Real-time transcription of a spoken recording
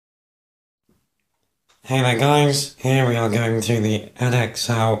Hey there guys, here we are going through the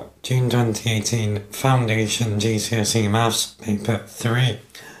Edexcel June 2018 Foundation GCSE Maths Paper 3.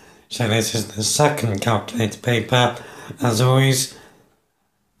 So this is the second calculator paper. As always,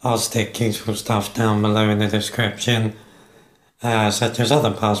 I'll stick useful stuff down below in the description, such as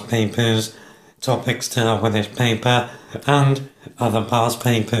other past papers, topics to help with this paper, and other past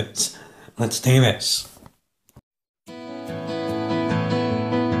papers. Let's do this.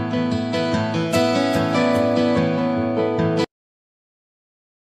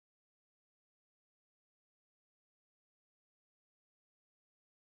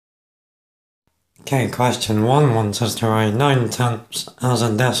 Okay, question 1 wants us to write 9/10 as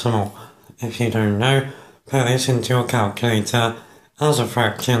a decimal. If you don't know, put this into your calculator as a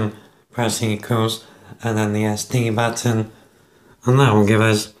fraction, press equals, and then the SD button, and that will give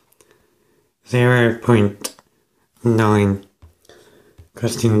us 0.9.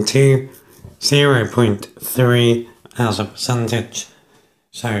 Question 2, 0.3 as a percentage.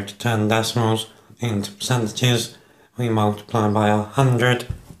 So to turn decimals into percentages, we multiply by 100.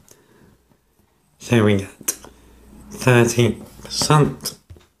 So we get 30%.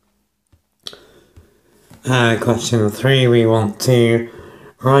 Question 3, we want to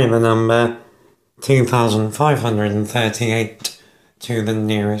write the number 2,538 to the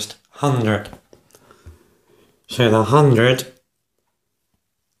nearest 100. So the 100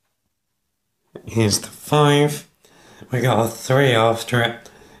 is the 5. We got a 3 after it,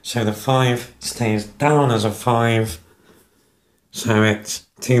 so the 5 stays down as a 5. So it's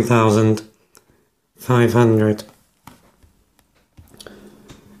 2,500.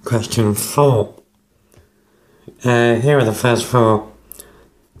 Question 4. Here are the first 4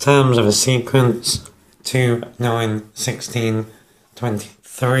 terms of a sequence: 2, 9, 16,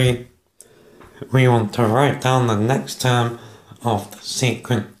 23. We want to write down the next term of the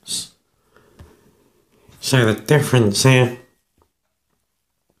sequence. So the difference here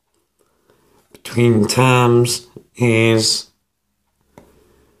between terms is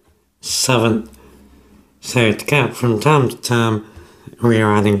 7. So to get from term to term, we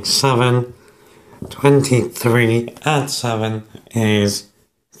are adding 7. 23 add 7 is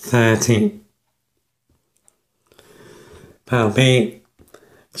 30. Part B,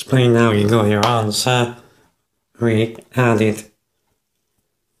 explain how you got your answer. We added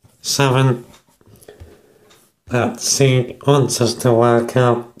 7. Part C wants us to work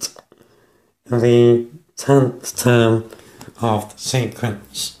out the 10th term of the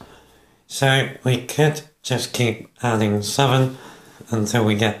sequence. So we could just keep adding 7 until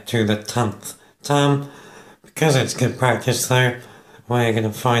we get to the 10th term. Because it's good practice though, we're going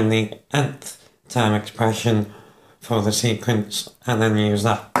to find the nth term expression for the sequence and then use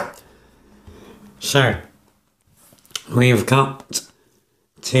that. So we've got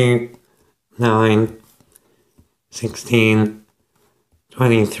 2, 9, 16,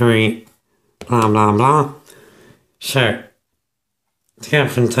 23, blah blah blah. So to get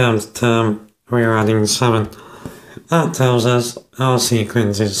from term to term, we're adding 7. That tells us our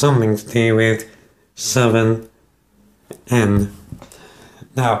sequence is something to do with 7n.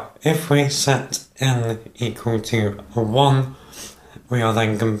 Now, if we set n equal to 1, we are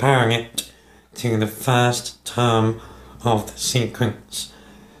then comparing it to the first term of the sequence.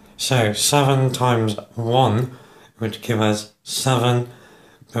 So 7 times 1 would give us 7,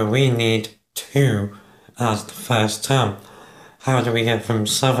 but we need 2 as the first term. How do we get from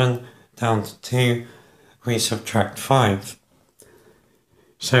 7 down to 2? We subtract 5.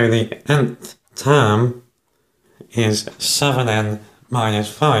 So the nth term is 7n minus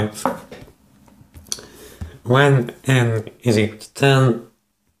 5. When n is equal to 10,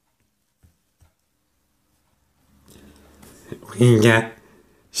 we get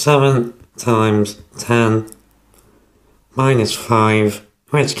 7 times 10 minus 5,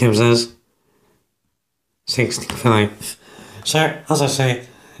 which gives us 65. So, as I say,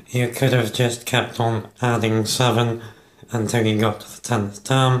 you could have just kept on adding 7 until you got to the 10th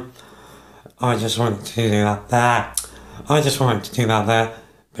term. I just wanted to do that there.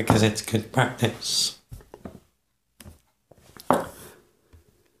 Because it's good practice.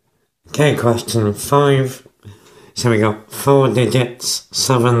 Okay, question 5. So we got 4 digits,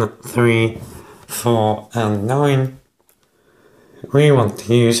 7, 3, 4 and 9. We want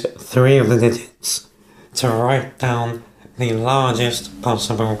to use 3 of the digits to write down the largest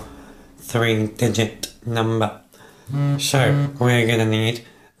possible 3-digit number. So we're going to need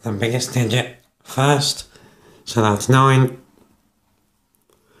the biggest digit first, so that's 9,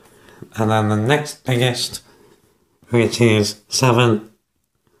 and then the next biggest, which is 7,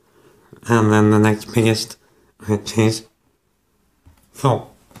 and then the next biggest, which is 4.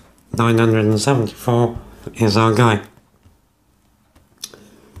 974 is our guy.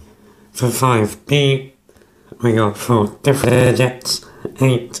 For 5b, we got 4 different digits,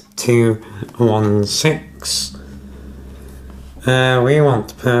 8, 2, 1, 6. We want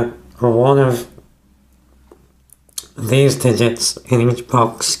to put one of these digits in each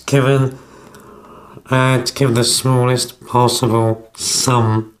box given to give the smallest possible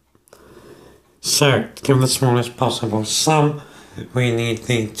sum. So, to give the smallest possible sum, we need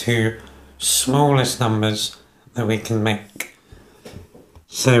the 2 smallest numbers that we can make.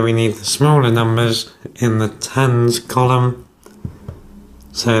 So we need the smaller numbers in the tens column.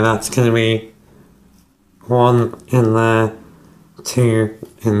 So that's going to be 1 in there, 2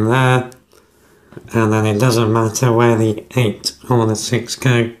 in there, and then it doesn't matter where the 8 or the 6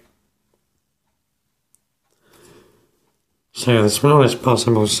 go. So the smallest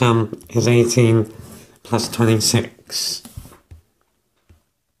possible sum is 18 plus 26.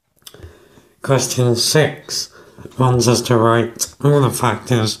 Question 6 wants us to write all the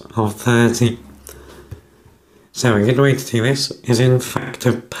factors of 30. So a good way to do this is in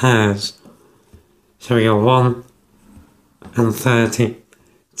factor pairs. So we got 1 and 30,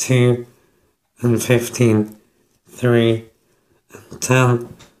 2 and 15, 3 and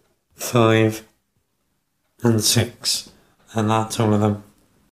 10, 5 and 6. And that's all of them.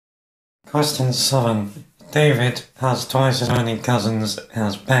 Question 7. David has twice as many cousins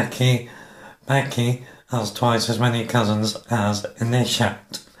as Becky. Becky has twice as many cousins as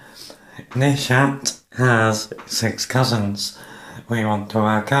Nishat. Nishat has 6 cousins. We want to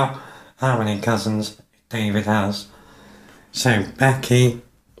work out how many cousins David has. So Becky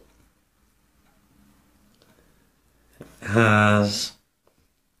has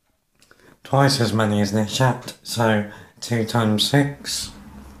twice as many as Nishat, so 2 times 6,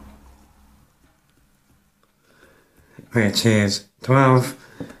 which is 12.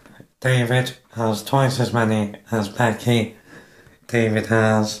 David has twice as many as Becky. David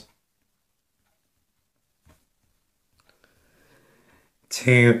has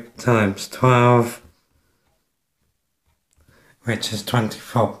 2 times 12, which is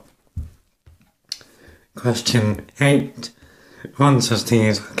 24. Question 8 wants us to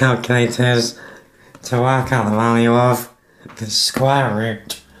use our calculators to work out the value of the square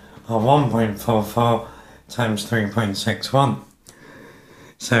root of 1.44 times 3.61.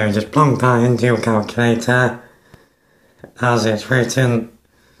 So just plonk that into your calculator as it's written,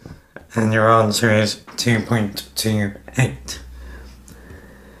 and your answer is 2.28.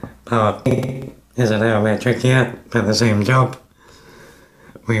 Part B is a little bit trickier, but the same job.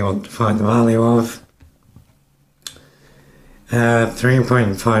 We want to find the value of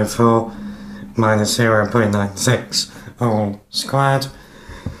 3.54 minus 0.96 all squared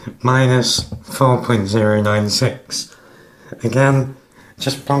minus 4.096. Again,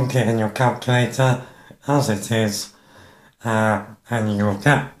 just plonk it in your calculator as it is, and you'll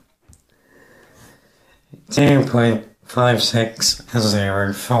get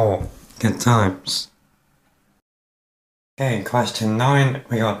 2.5604. Good times. Okay, question 9.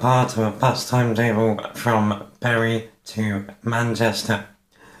 We got part of a bus timetable from Bury to Manchester.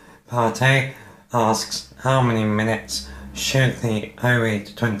 Part A asks how many minutes should the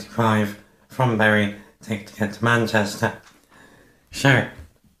 0825 from Bury take to get to Manchester. So,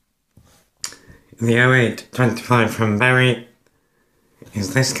 the 0825 from Bury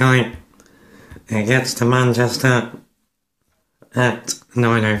is this guy. It gets to Manchester at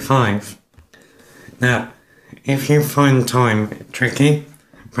 9:05. Now, if you find time tricky,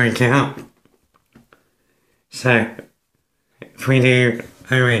 break it up. So, if we do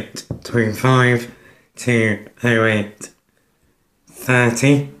 0825 to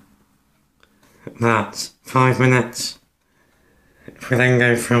 0830, that's 5 minutes. If we then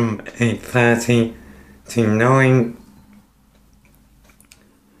go from 8:30 to 9,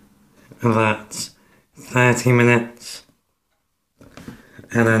 that's 30 minutes.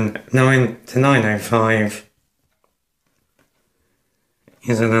 And then 9 to 9:05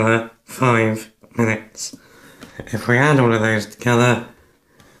 is another 5 minutes. If we add all of those together,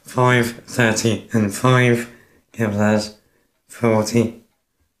 5, 30 and 5 gives us 40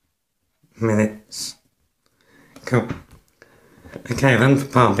 minutes. Cool. Okay, then for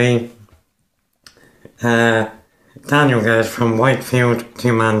part B, Daniel goes from Whitefield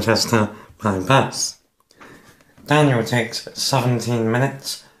to Manchester by bus. Daniel takes 17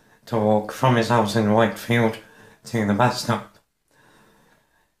 minutes to walk from his house in Whitefield to the bus stop.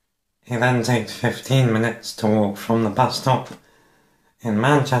 He then takes 15 minutes to walk from the bus stop in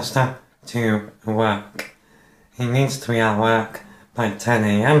Manchester to work. He needs to be at work by 10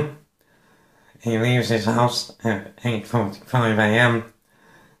 AM. He leaves his house at 8:45 AM.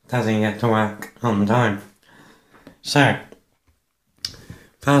 does he get to work on time? So,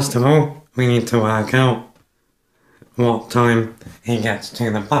 first of all, we need to work out what time he gets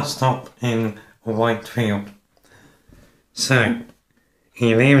to the bus stop in Whitefield. So,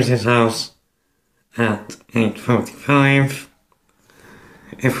 he leaves his house at 8:45.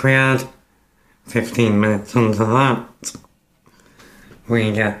 If we add 15 minutes onto that,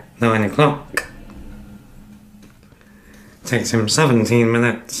 we get 9 o'clock. Takes him 17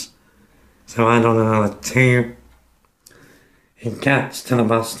 minutes, so add on another 2. He gets to the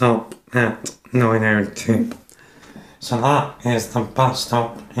bus stop at 9:02. So that is the bus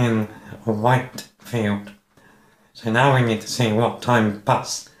stop in Whitefield. So now we need to see what time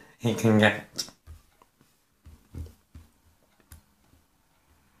bus he can get.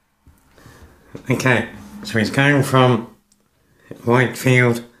 Okay, so he's going from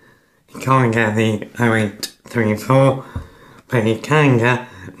Whitefield. He can't get the 0834, but he can get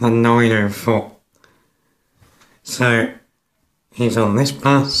the 904. So he's on this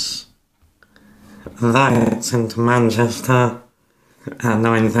bus. That gets into Manchester at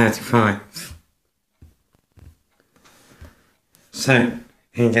 9:35. So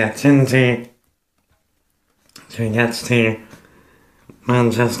he gets to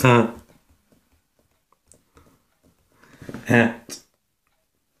Manchester at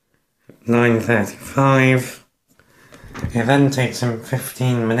 9:35. It then takes him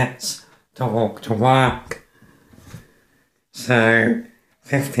 15 minutes to walk to work. So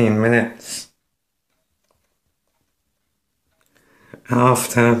 15 minutes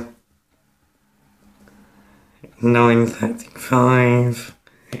after 9:35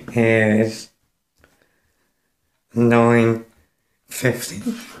 is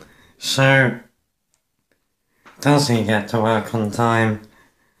 9:50. So, does he get to work on time?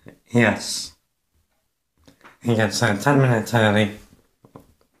 Yes. He gets there 10 minutes early.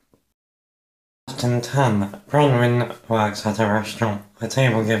 Question 10. Bronwyn works at a restaurant. The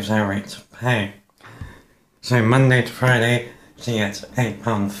table gives her rates of pay. So Monday to Friday, she gets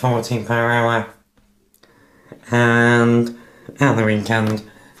 £8.40 per hour. And at the weekend,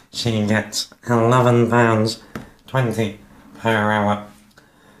 she gets £11.20 per hour.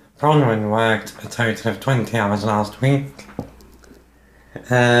 Bronwyn worked a total of 20 hours last week.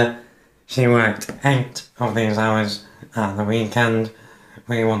 She worked 8 of these hours at the weekend.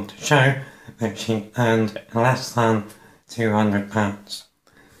 We want to show that she earned less than £200.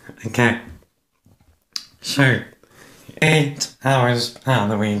 Okay, so 8 hours at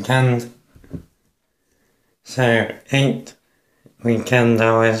the weekend. So 8 weekend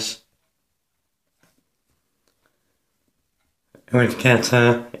hours would get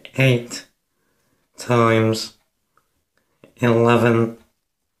her 8 times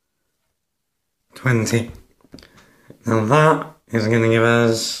 11.20. Now that is going to give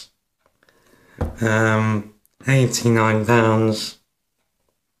us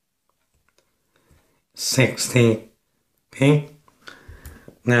 £89.60.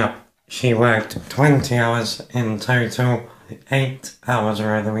 Now she worked 20 hours in total, 8 hours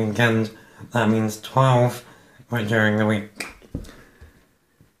were at the weekend, that means 12 were during the week.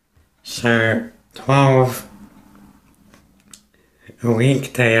 So 12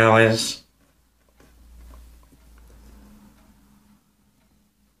 weekday hours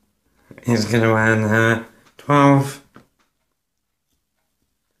is going to earn her 12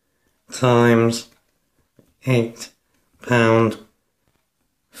 times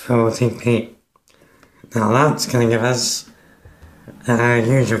 £8.40. Now that's going to give us our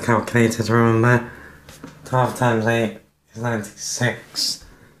usual calculator to remember. 12 times 8 is 96.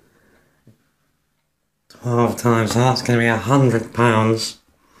 12 times, so that's going to be £100.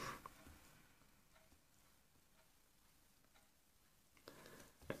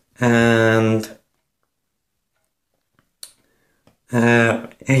 And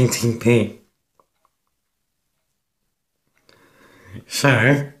 80p.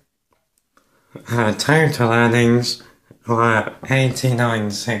 So her total earnings were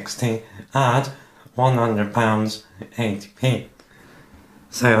 £89.60 add £100 80p.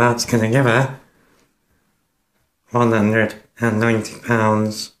 So that's going to give her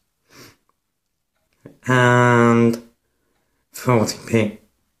 £190 and 40p.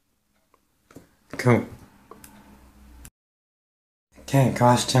 Cool. Okay,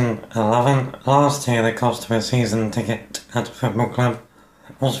 question 11. Last year the cost of a season ticket at a football club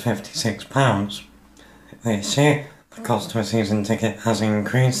was £56. This year the cost of a season ticket has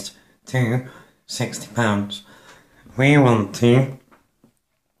increased to £60. We want to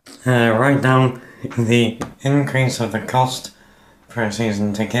write down the increase of the cost for a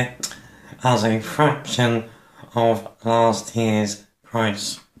season ticket as a fraction of last year's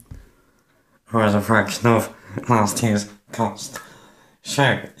price. or as a fraction of last year's cost.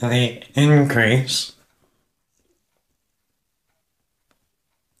 So the increase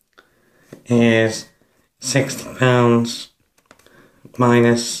is £60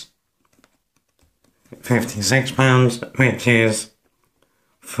 minus £56, which is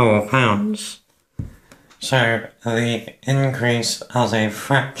 £4. So the increase as a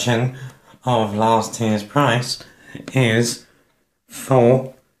fraction of last year's price is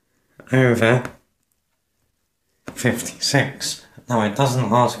 4 over 56. Now it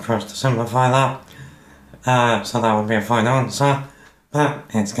doesn't ask for us to simplify that, so that would be a fine answer, but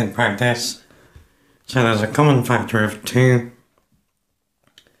it's good practice. So there's a common factor of 2.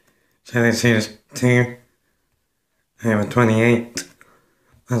 So this is 2 over 28.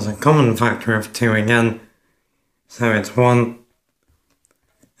 There's a common factor of 2 again. So it's 1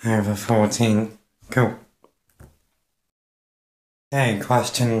 over 14. Cool. Okay,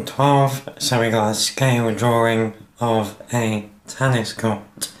 question 12. So we got a scale drawing of a tennis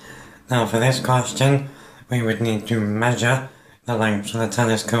court. Now for this question, we would need to measure the length of the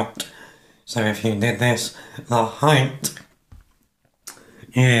tennis court. So if you did this, the height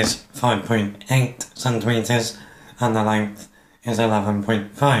is 5.8 centimetres and the length is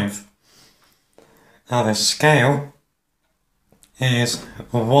 11.5. Now the scale is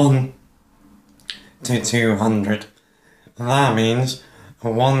 1 to 200. That means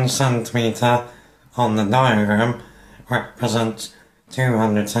 1 centimetre on the diagram represents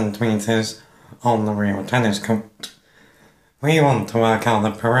 200 centimetres on the real tennis court. We want to work out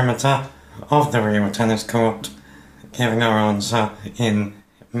the perimeter of the real tennis court, giving our answer in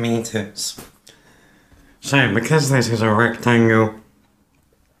metres. So because this is a rectangle,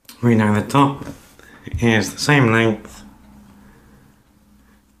 we know the top is the same length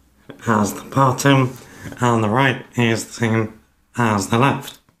as the bottom, and the right is the same as the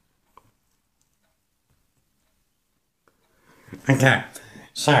left. Okay,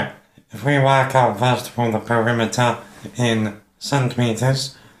 so if we work out first of all the perimeter in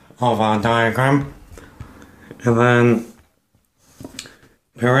centimetres of our diagram, and then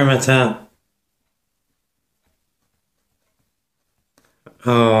perimeter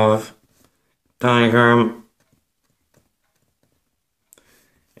of diagram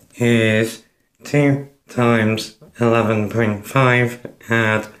is 2 times 11.5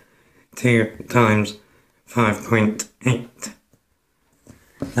 add 2 times 5.8.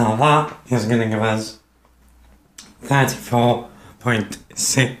 Now that is going to give us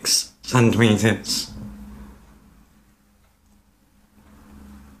 34.6 centimetres.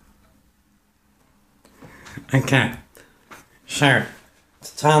 Okay, so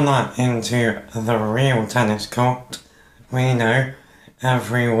to turn that into the real tennis court, we know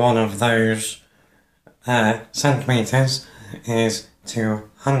every one of those centimetres is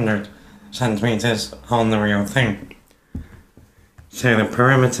 200 centimetres on the real thing. So the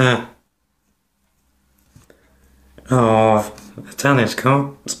perimeter of the tennis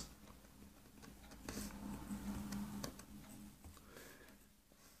court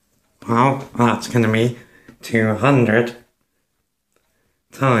well, that's going to be 200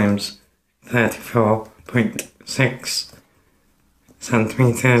 times 34.6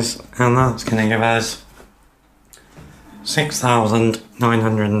 centimetres, and that's going to give us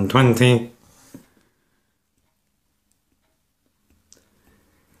 6,920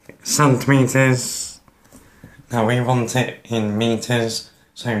 centimetres. Now we want it in metres,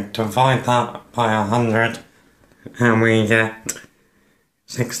 so divide that by 100 and we get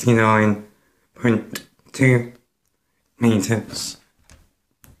 69.2 metres.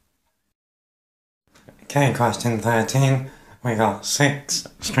 Okay, question 13. We got 6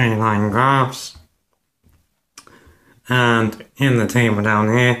 straight line graphs, and in the table down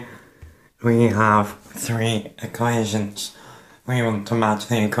here we have 3 equations. We want to match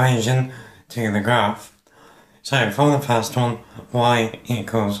the equation to the graph. So for the first one, y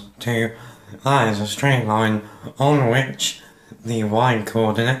equals 2. That is a straight line on which the y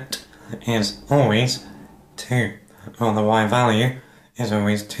coordinate is always 2, or the y value is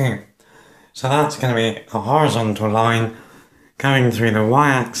always 2. So that's going to be a horizontal line going through the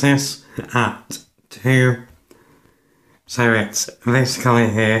y-axis at 2. So it's this guy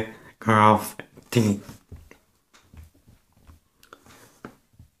here, graph D.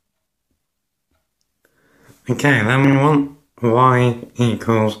 Okay, then we want y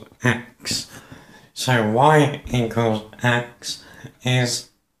equals x. So y equals x is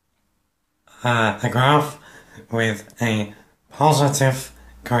a graph with a positive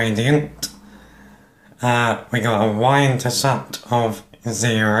gradient. We got a y-intercept of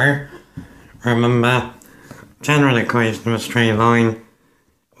 0. Remember, general equation of a straight line,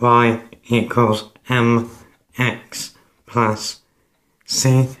 y equals mx plus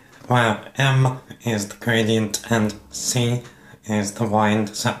c, where m is the gradient and c is the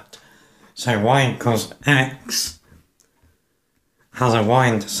y-intercept. So y equals x has a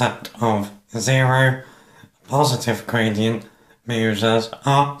y-intercept of 0. Positive gradient moves us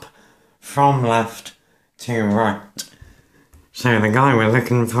up from left to right. So the guy we're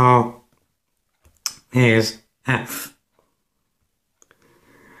looking for is f.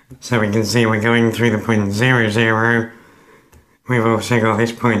 So we can see we're going through the point 0, 0. We've also got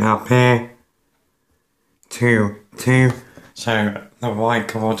this point up here, 2, 2. So the y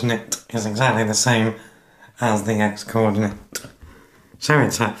coordinate is exactly the same as the x coordinate. So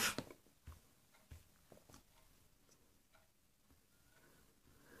it's f.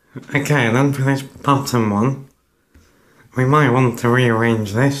 Okay, then for this bottom one, we might want to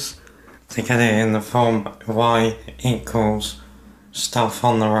rearrange this to get it in the form y equals stuff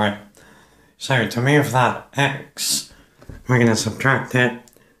on the right. So to move that x, we're going to subtract it.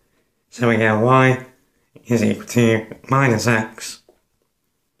 So we get y is equal to minus x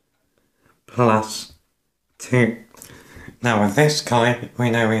plus 2. Now with this guy, we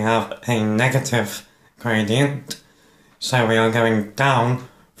know we have a negative gradient. So we are going down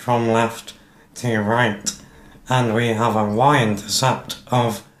from left to right. And we have a y-intercept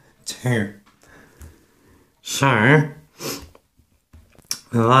of 2. So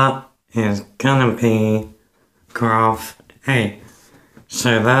that is gonna be graph A.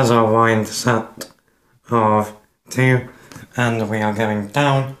 So there's our y-intercept of 2, and we are going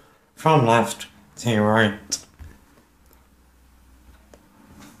down from left to right.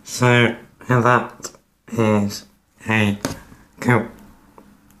 So that is A. Cool.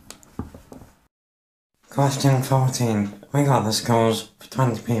 Question 14. We got the scores for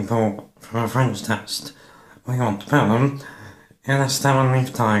 20 people from a French test. We want to put them in a stem and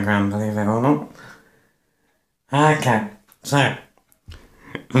leaf diagram, believe it or not. Okay, so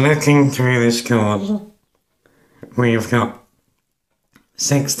looking through the scores, we've got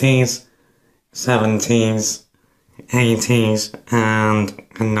 60s, 70s, 80s and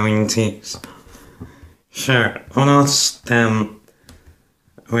 90s. So on our stem,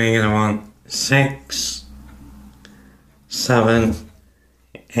 we're going to want 6, 7,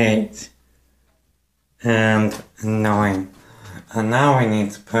 8 and 9. And now we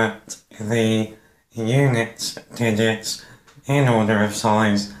need to put the units, digits, in order of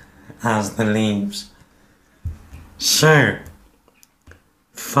size as the leaves. So,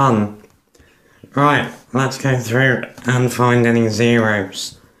 fun. Right, let's go through and find any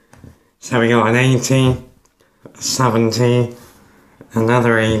zeros. So we got an 80, a 70,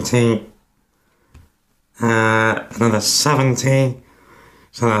 another 80, another 70,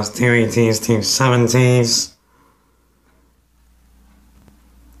 so that's 2 80s, 2 70s,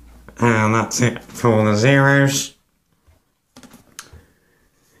 and that's it for all the zeros.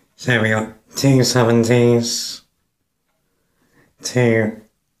 So we got 2 70s, 2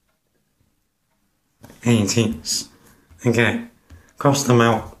 80s. Okay, cross them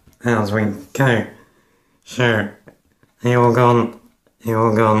out as we go. So, you're gone,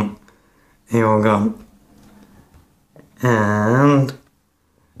 you're gone, you're gone, and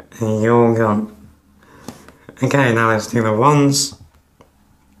you're gone. Okay, now let's do the ones.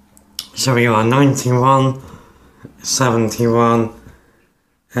 So we got a 91, 71,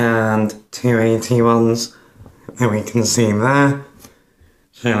 and 2 81s that we can see there.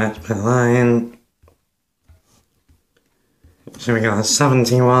 So let's put that in. So we got a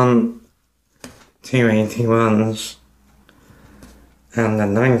 71, 2 81s, and a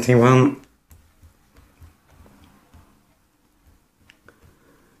 91.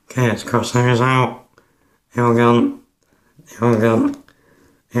 Okay, let's cross those out. You're gone, you're gone,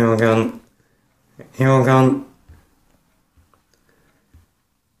 you're gone, you're gone.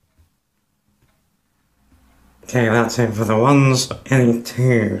 Okay, that's it for the ones. Any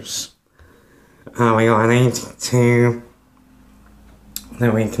twos? We got an 82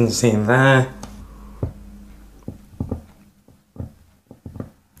 that we can see there.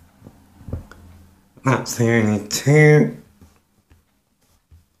 That's the only 2.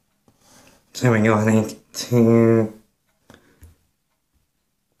 So we got an 82.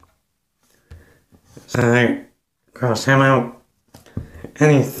 So, cross him out.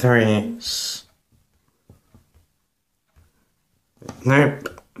 Any 3s?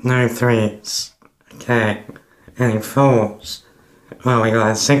 Nope, no 3s. Okay, any 4s? Well, we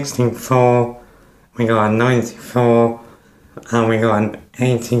got a 64, we got a 94, and we got an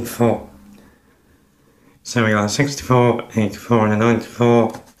 84. So we got a 64, 84, and a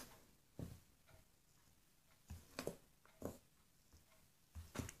 94.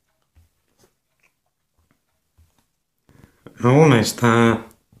 almost there.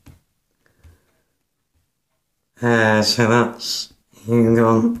 So that's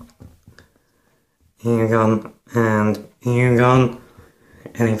Hugon, and Hugon,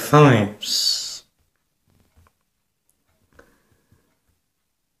 and it follows.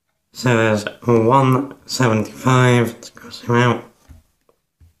 So there's 175, let's cross them out.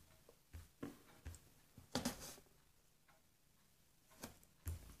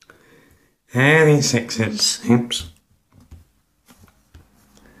 86s, oops.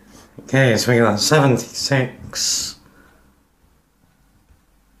 Okay, so we got 76,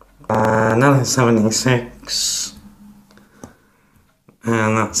 another 76,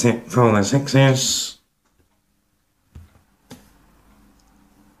 and that's it for the sixes.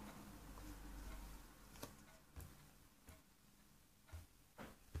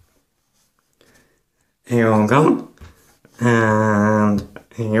 You're gone, and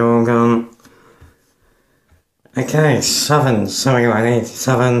you're gone. Okay, 7, so we got an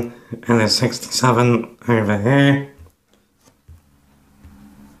 87 and a 67 over here.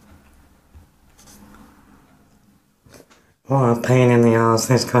 What a pain in the arse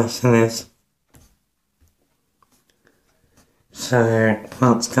this question is. So,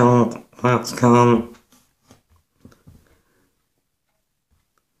 that's gone, that's gone.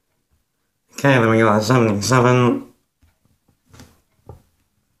 Okay, then we got a 77.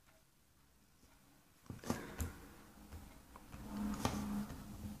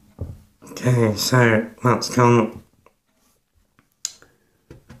 Okay, so that's gone.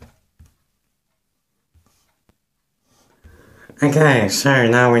 Okay, so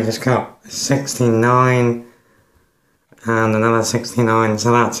now we just got 69 and another 69,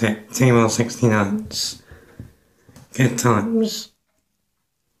 so that's it. 2 more 69s. Good times.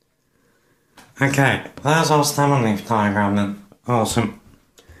 Okay, there's our stem and leaf diagram then. Awesome.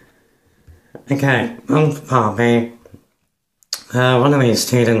 Okay, on for part B. One of these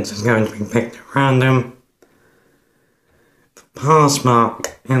students is going to be picked at random. The pass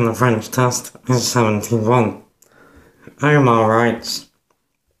mark in the French test is 71. Omar writes,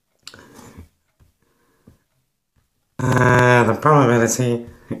 the probability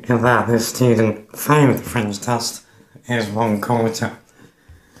that this student failed the French test is 1/4.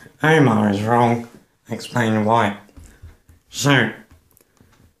 Omar is wrong, explain why. So,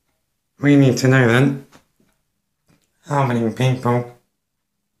 we need to know then how many people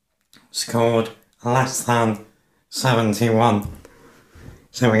scored less than 71.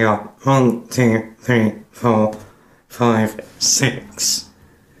 So we got 1, 2, 3, 4, 5, 6.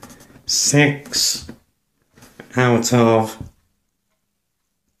 6 out of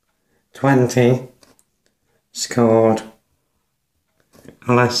 20 scored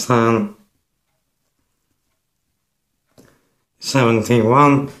less than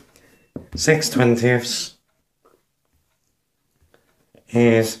 71. 6/20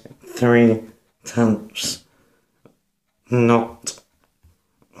 is 3/10, not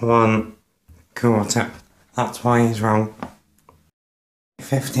 1/4. That's why he's wrong.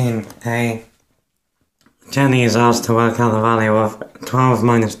 15a. Jenny is asked to work out the value of 12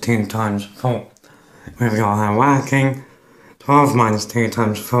 minus 2 times 4. We've got her working. 12 minus 2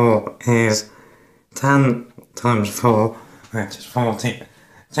 times 4 is 10 times 4, which is 40.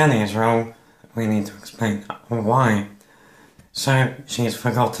 Jenny is wrong. We need to explain why. So she's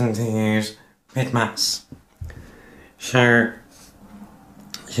forgotten to use BidMass. So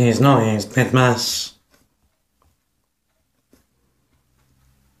she's not used BidMass.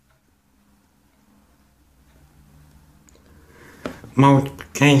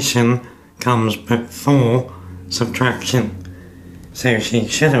 Multiplication comes before subtraction. So she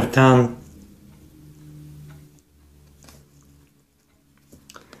should have done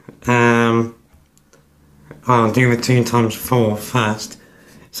I'll do the 2 times 4 first.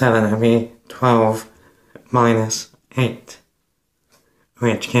 So then it'll be 12 minus 8,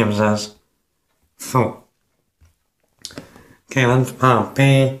 which gives us 4. Okay, then for part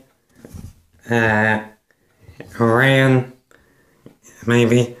B, Ryan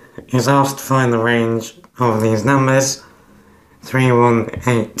maybe is asked to find the range of these numbers 3, 1,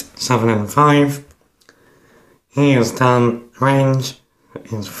 8, 7 and 5. He has done range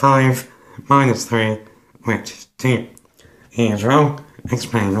is 5 minus 3, which is 2. He is wrong,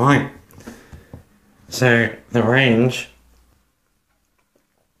 explain why. So the range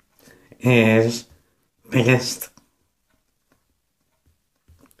is biggest,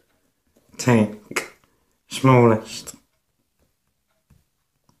 take smallest.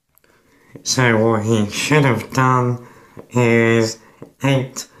 So what he should have done is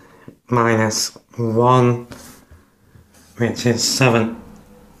 8 minus 1, which is 7.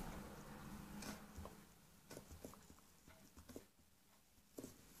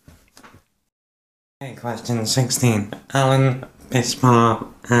 Okay, question 16. Alan, Bispar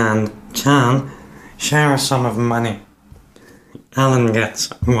and Chan share a sum of money. Alan gets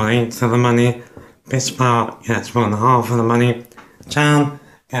 1/8 of the money, Bispar gets 1/2 of the money, Chan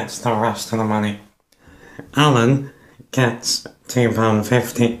gets the rest of the money. Alan gets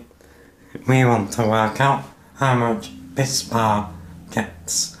 £2.50. We want to work out how much Bispar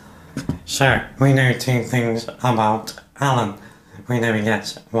gets. So, we know two things about Alan. We know he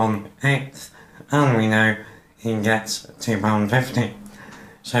gets 1/8 and we know he gets £2.50.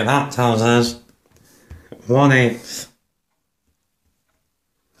 So that tells us 1/8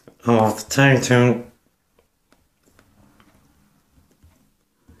 of the total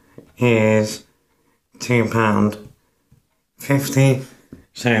is £2.50.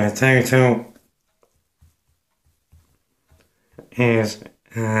 So the total is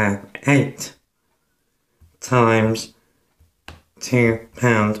 8 times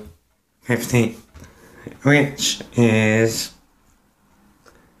 £2.50, which is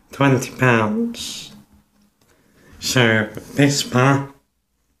 £20. So Bispar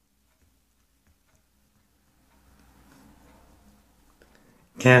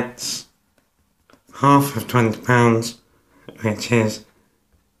gets half of £20, which is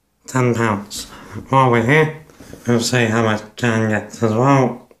 £10. While we're here, we'll see how much Chan gets as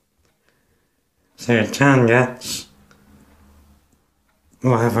well. So Chan gets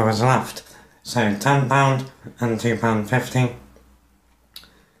whatever was left. So £10 and £2.50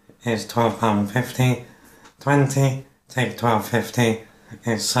 is £12.50. 20 take £12.50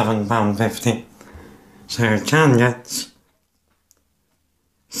 is £7.50. So Chan gets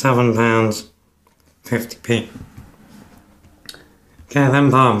 £7.50p. Okay, then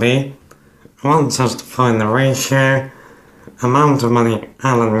part B wants us to find the ratio amount of money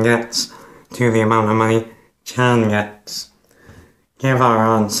Alan gets to the amount of money Chan gets. Give our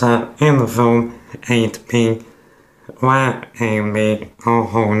answer in the form A to B, where A and B are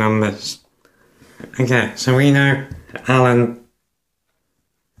whole numbers. Okay, so we know Alan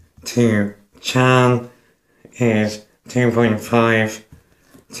to Chan is 2.5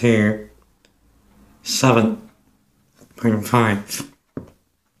 to 7.5.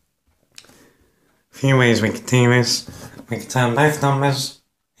 Few ways we could do this. We could turn both numbers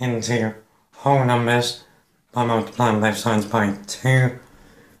into whole numbers by multiplying both sides by 2.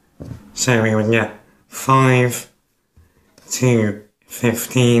 So we would get 5 to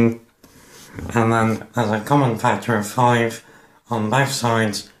 15, and then as a common factor of 5 on both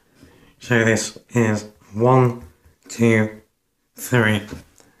sides. So this is 1, 2, 3.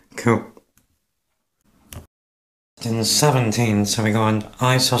 Cool. In 17, so we got an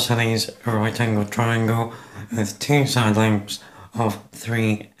isosceles right angled triangle with two side lengths of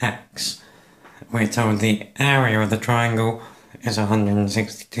 3x. We're told the area of the triangle is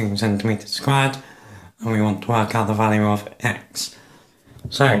 162 centimeters squared, and we want to work out the value of x.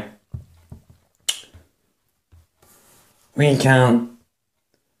 So, we can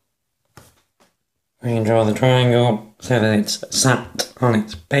draw the triangle so that it's sat on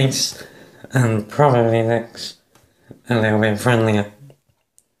its base and probably looks a little bit friendlier.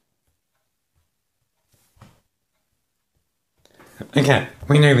 Okay,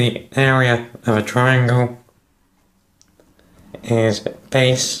 we know the area of a triangle is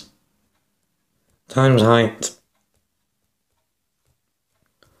base times height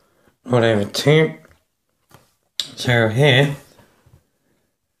all over 2. So here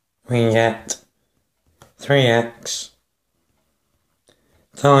we get 3x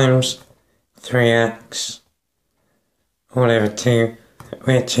times 3x all over 2,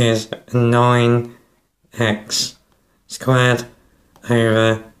 which is 9x squared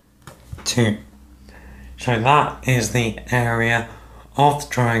over 2. So that is the area of the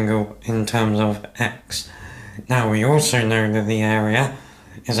triangle in terms of x. Now we also know that the area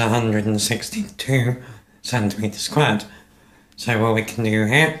is 162 centimeters squared. So what we can do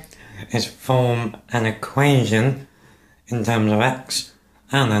here is form an equation in terms of x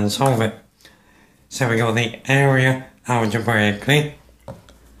and then solve it. So we got the area algebraically,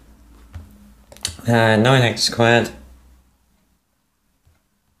 9x squared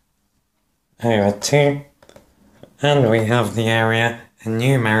over 2, and we have the area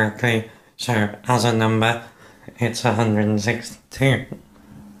numerically, so as a number it's 162.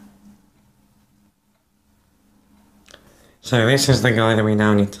 So this is the guy that we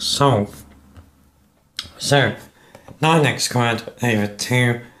now need to solve. So 9x squared over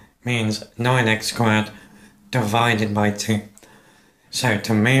 2 means 9x squared divided by 2. So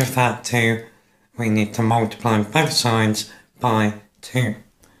to move that 2, we need to multiply both sides by 2.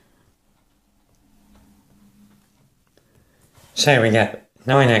 So we get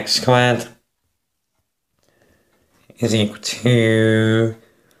 9x squared is equal to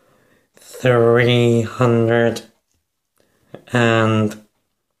 300 and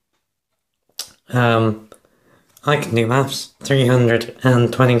I can do maths,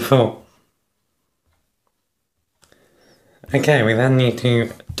 324. Okay, we then need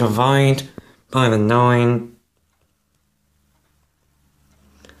to divide by the 9,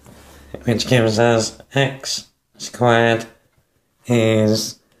 which gives us x squared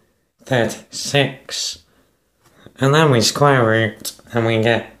is 36, and then we square root and we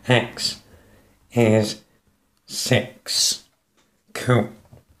get x is 6. Cool.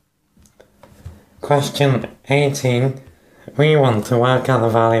 Question 18, we want to work out the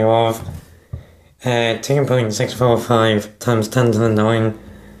value of 2.645 times 10 to the 9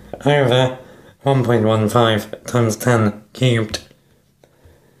 over 1.15 times 10 cubed,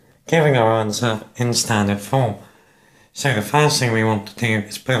 giving our answer in standard form. So the first thing we want to do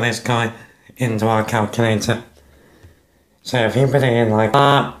is put this guy into our calculator. So if you put it in like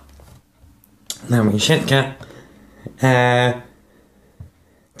that, then we should get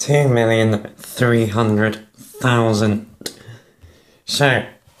 2,300,000. So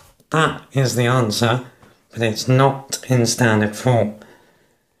that is the answer, but it's not in standard form.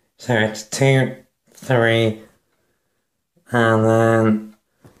 So it's 2, 3, and then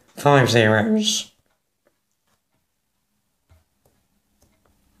 5 zeros.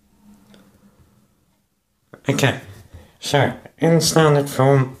 Okay, so in standard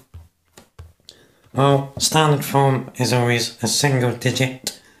form, well, standard form is always a single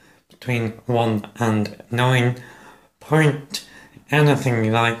digit between 1 and 9, point anything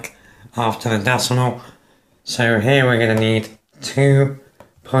you like after the decimal. So here we're going to need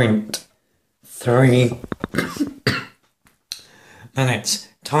 2.3 and it's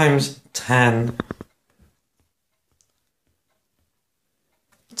times 10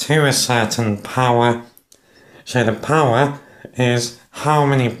 to a certain power. So the power is how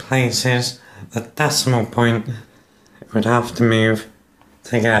many places the decimal point would have to move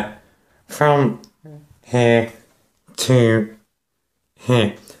to get from here to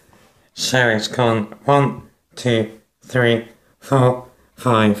here. So it's gone 1, 2, 3, 4,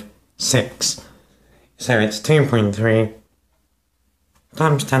 5, 6. So it's 2.3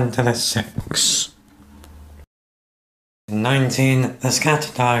 times 10 to the 6. 19. The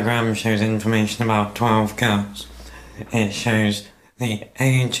scatter diagram shows information about 12 girls. It shows the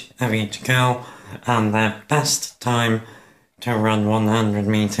age of each girl and their best time to run 100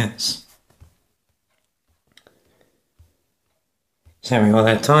 meters. So we've got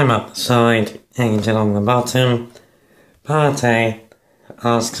their time up the side, age along the bottom. Part A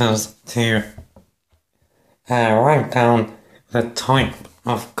asks us to write down the type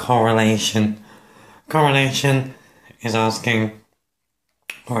of correlation. Correlation is asking,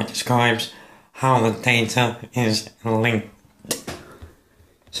 or it describes, how the data is linked.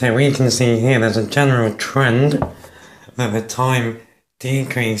 So we can see here there's a general trend that the time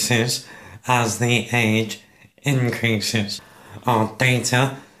decreases as the age increases. Our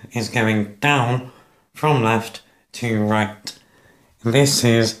data is going down from left to right. This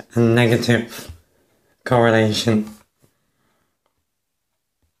is a negative correlation.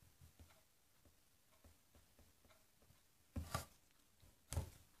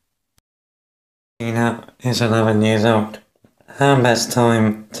 Nina is 11 years old. Her best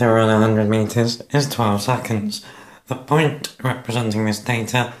time to run 100 meters is 12 seconds. The point representing this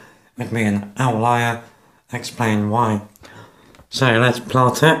data would be an outlier. Explain why. So let's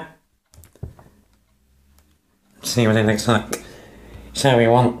plot it. See what it looks like. So we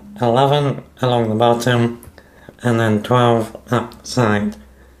want 11 along the bottom and then 12 up the side.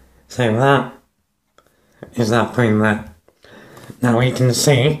 So that is that point there. Now we can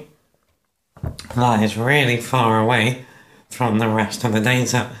see that is really far away from the rest of the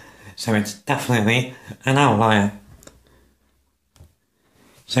data, so it's definitely an outlier.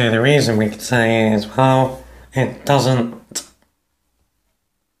 So the reason we could say is, well, it doesn't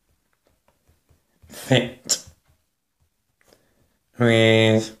fit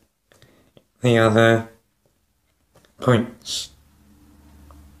with the other points.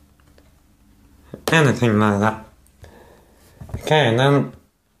 Anything like that. Okay, and then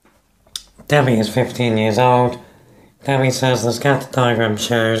Debbie is 15 years old. Debbie says the scatter diagram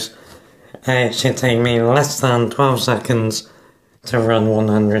shows it should take me less than 12 seconds to run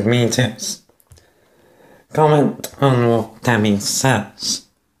 100 meters. Comment on what Debbie says.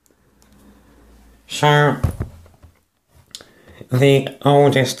 So, the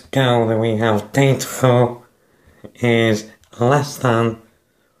oldest girl that we have data for is less than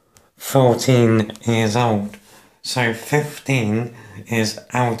 14 years old. So 15 is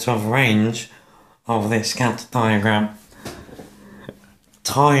out of range of this scatter diagram.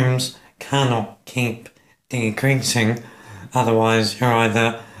 Times cannot keep decreasing, otherwise you're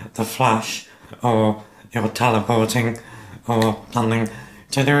either the Flash or you're teleporting or something.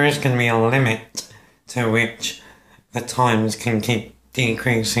 So there is going to be a limit to which the times can keep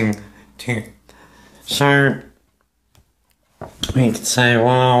decreasing to. So we could say,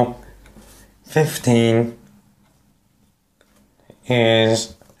 well, 15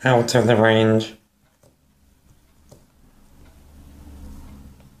 is out of the range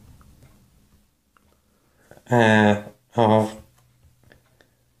of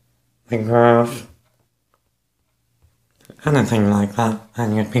the graph, anything like that,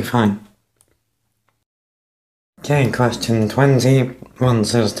 and you'd be fine. Okay, question 20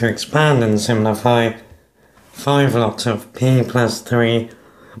 wants us to expand and simplify 5 lots of p plus 3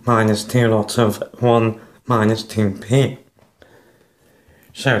 minus 2 lots of 1 minus 2p.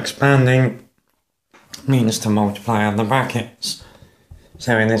 So expanding means to multiply out the brackets.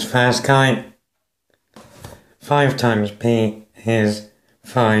 So in this first guy, 5 times p is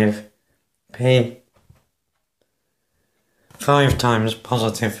 5p. 5 times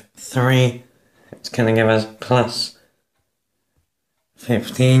positive 3, it's going to give us plus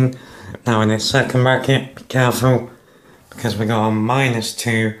 15. Now in this second bracket, be careful, because we got a minus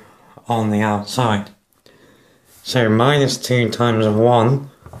 2 on the outside. So minus 2 times 1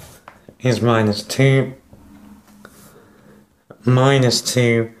 is minus 2. Minus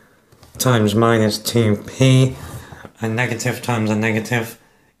 2 times minus 2p. A negative times a negative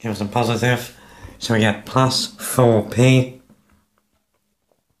gives a positive. So we get plus 4p.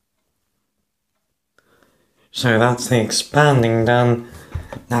 So that's the expanding done.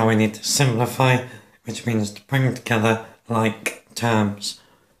 Now we need to simplify, which means to bring together like terms.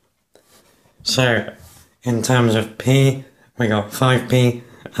 So in terms of p, we got 5p,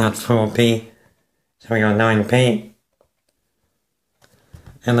 add 4p, so we got 9p.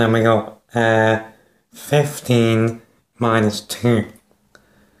 And then we got 15 minus 2,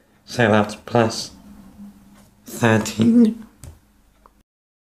 so that's plus 13.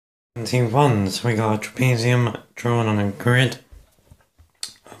 21, so we got a trapezium drawn on a grid.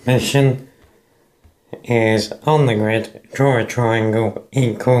 Our mission is, on the grid, draw a triangle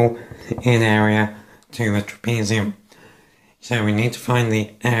equal in area to the trapezium. So we need to find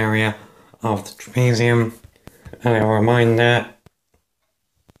the area of the trapezium. A little reminder.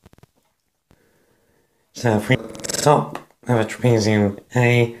 So if we top of a trapezium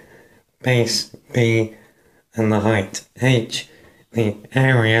A, base B, and the height h, the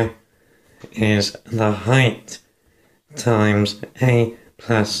area is the height times A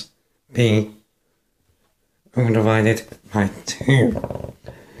plus B, all divided by 2.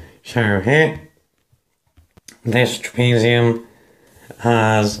 So here, this trapezium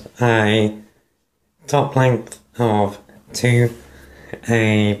has a top length of 2,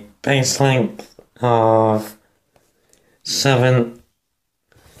 a base length of 7,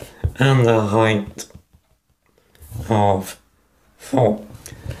 and a height of 4.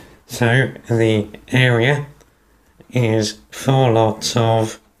 So the area is 4 lots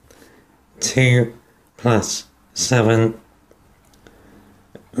of 2 plus 7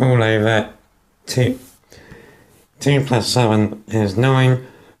 all over 2. 2 plus 7 is 9,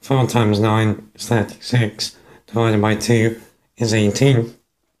 4 times 9 is 36, divided by 2 is 18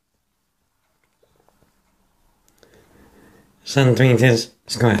 centimeters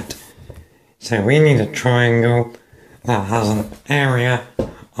squared. So we need a triangle that has an area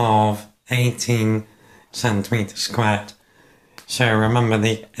of 18 centimeters squared. So remember,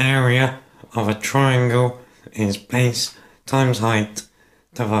 the area of a triangle is base times height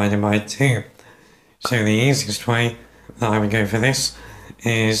divided by 2. So the easiest way that I would go for this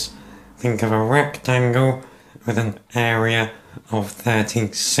is think of a rectangle with an area of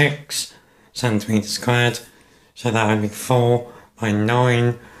 36 centimeters squared. So that would be 4 by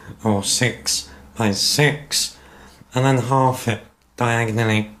 9 or 6 by 6, and then half it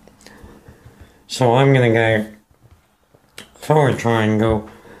diagonally. So I'm going to go for a triangle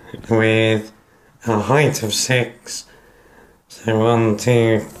with a height of 6. So 1,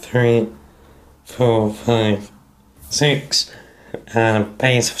 2, 3, 4, 5, 6, and a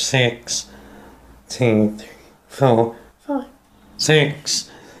base of 6. 2, 3, 4, 5,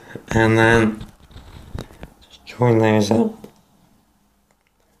 6, and then just join those up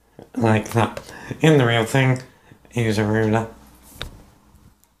like that. In the real thing, use a ruler.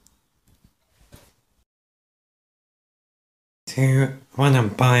 When a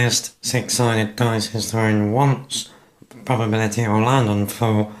biased 6-sided dice is thrown once, the probability it will land on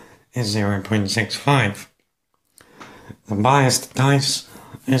 4 is 0.65. The biased dice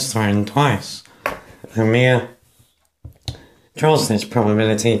is thrown twice. Amir draws this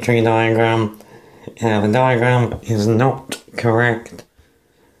probability tree diagram. The diagram is not correct.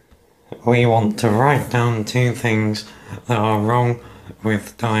 We want to write down two things that are wrong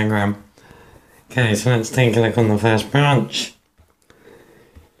with the diagram. Okay, so let's take a look on the first branch.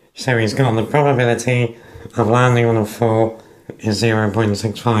 So he's got the probability of landing on a 4 is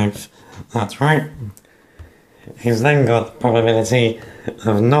 0.65. That's right. He's then got the probability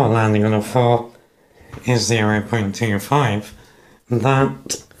of not landing on a 4 is 0.25.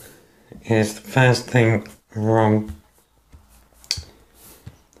 That is the first thing wrong.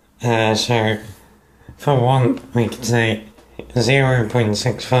 So for one, we could say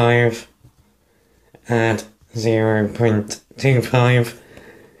 0.65 and 0.25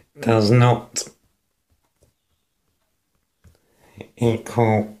 does not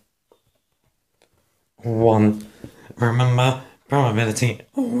equal 1. Remember, probability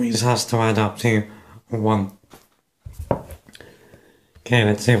always has to add up to 1. Okay,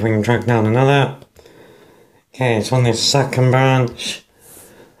 let's see if we can track down another. Okay, it's on this second branch.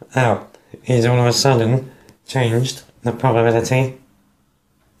 Oh, he's all of a sudden changed the probability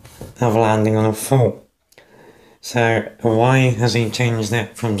of landing on a 4. So why has he changed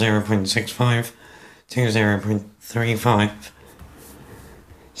it from 0.65 to 0.35?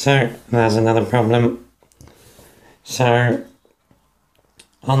 So there's another problem. So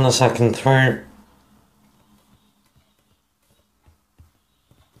on the second throw,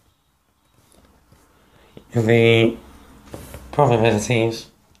 the probabilities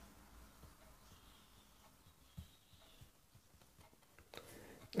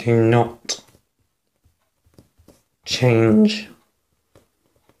do not change.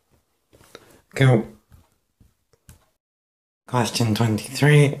 Cool. Question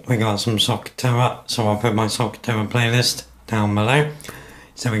 23, we got some SOCTOA, so I'll put my SOCTOA playlist down below.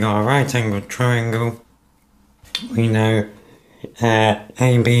 So we got a right angled triangle. We know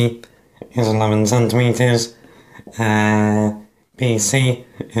AB is 11 centimeters, BC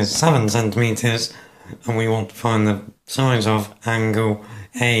is 7 centimeters, and we want to find the size of angle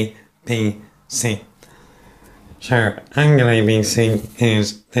ABC. So angle ABC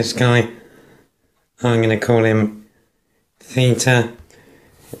is this guy. I'm going to call him theta.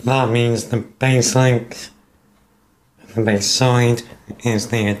 That means the base length, the base side is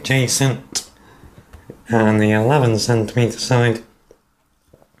the adjacent, and the 11 centimeter side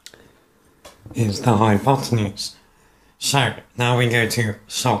is the hypotenuse. So now we go to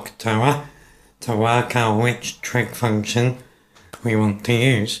SOCTOA to work out which trig function we want to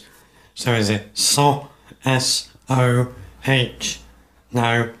use. So is it SO, S-O-H,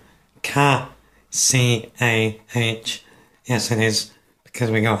 no, K-C-A-H, yes it is, because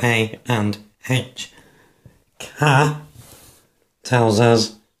we got A and H. K tells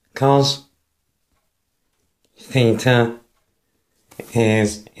us cos theta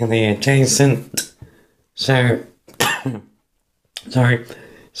is the adjacent, so, sorry,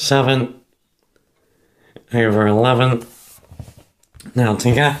 7 over 11. Now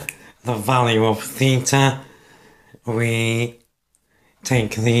to get the value of theta, we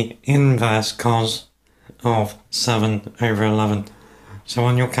take the inverse cos of 7 over 11. So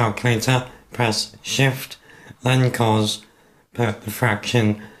on your calculator, press shift, then cos, put the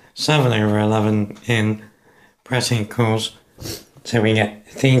fraction 7 over 11 in, press equals. So we get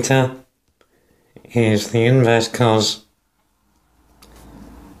theta is the inverse cos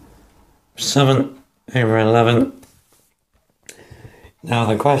 7 over 11. Now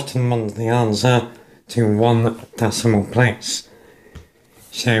the question wants the answer to 1 decimal place.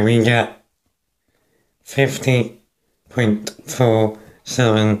 So we get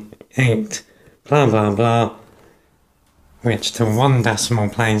 50.478 blah blah blah, which to 1 decimal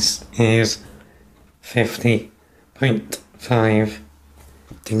place is 50.5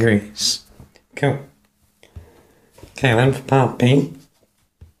 degrees. Cool. Okay, then for part B,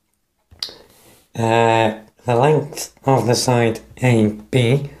 the length of the side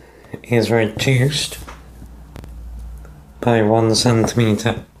AB is reduced by 1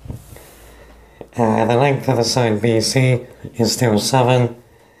 centimeter. The length of the side BC is still 7.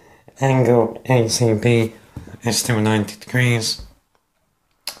 Angle ACB is still 90 degrees.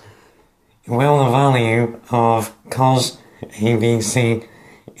 Will the value of cos ABC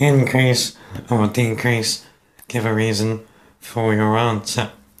increase or decrease? Give a reason for your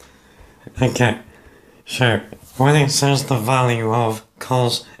answer. Okay, so when it says the value of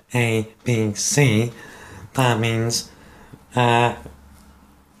cos ABC, that means, well,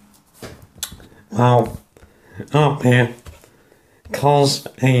 up here, cos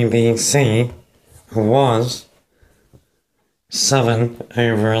ABC was 7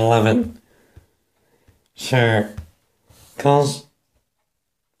 over 11. So, cos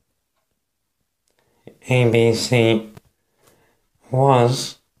ABC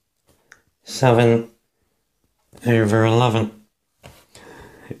was 7/11.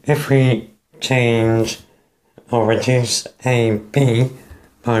 If we change or reduce AB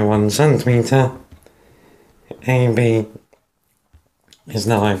by 1 centimetre, AB is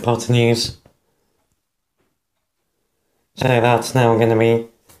the hypotenuse. So that's now going to be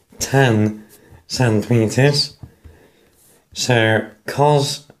 10 centimetres. So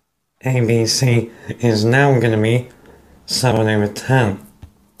cos ABC is now going to be 7/10.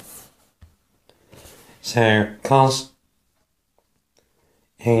 So cos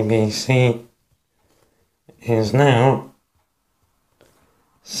ABC is now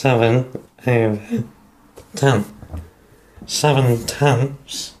 7/10. 7/10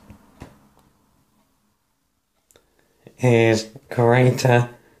 is greater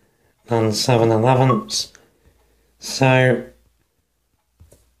than 7/11, so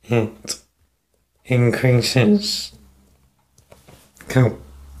it increases. Cool.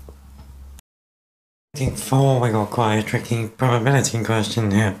 4, we got quite a tricky probability question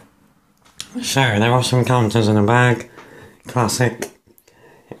here. So there are some counters in a bag. Classic.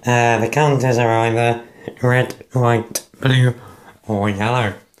 The counters are either red, white, blue or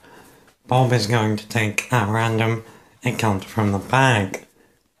yellow. Bob is going to take at random a counter from the bag.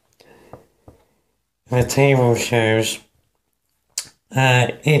 The table shows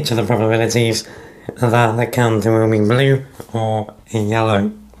each of the probabilities that the counter will be blue or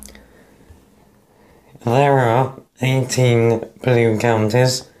yellow. There are 18 blue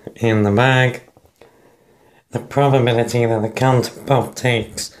counters in the bag. The probability that the counter Bob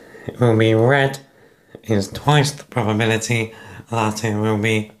takes will be red is twice the probability that it will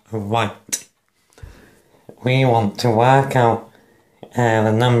be white. We want to work out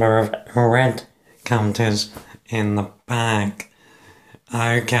the number of red counters in the bag.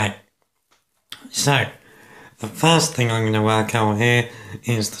 Okay, so the first thing I'm going to work out here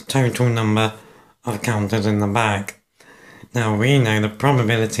is the total number of counters in the bag. Now we know the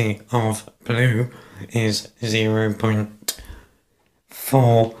probability of blue is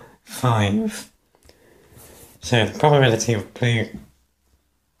 0.45. So the probability of blue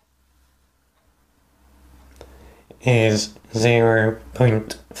is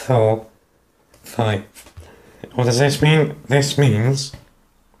 0.45. What does this mean? This means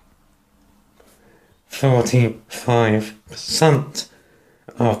 45%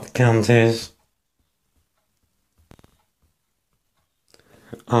 of the counters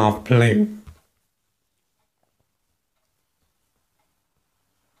are blue.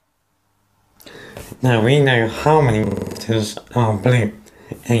 Now we know how many counters are blue,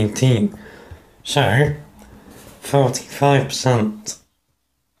 18. So 45%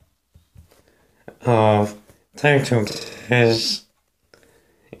 of total counters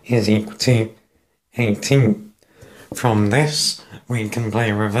is equal to 18. From this, we can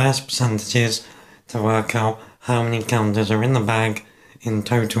play reverse percentages to work out how many counters are in the bag in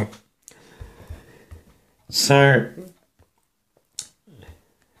total. So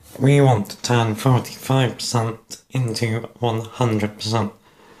we want to turn 45% into 100%.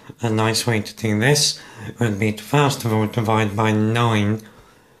 A nice way to do this would be to first of all divide by 9.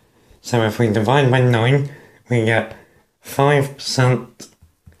 So if we divide by 9, we get 5%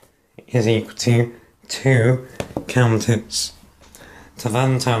 is equal to 2 counters. To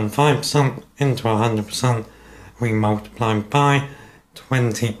then turn 5% into 100%, we multiply by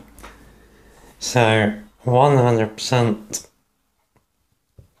 20. So 100%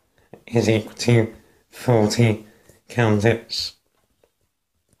 is equal to 40 counters.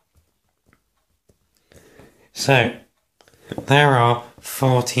 So there are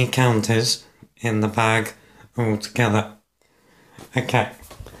 40 counters in the bag altogether. Okay,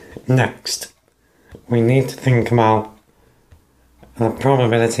 next we need to think about the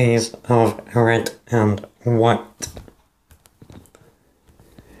probabilities of red and white.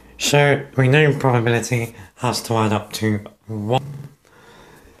 So we know probability has to add up to 1.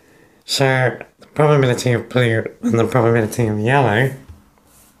 So the probability of blue and the probability of yellow.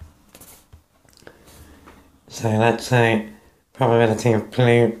 So let's say probability of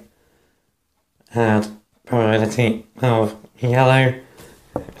blue and probability of yellow,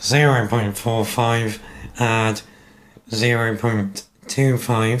 0.45 and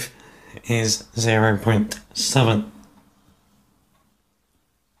 0.25 is 0.7.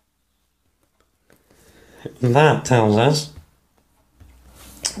 That tells us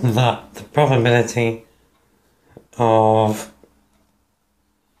that the probability of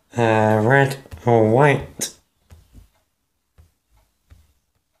red or white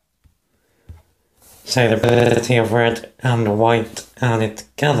So the probability of red and white added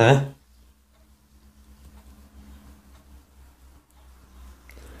together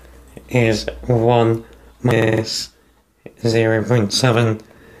is 1 minus 0.7,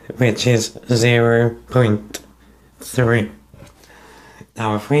 which is 0.3.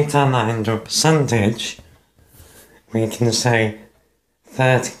 Now if we turn that into a percentage, we can say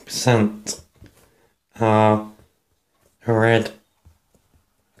 30% are red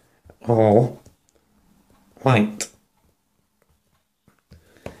or white.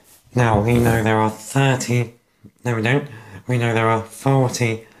 Now we know there are 30, no we don't, we know there are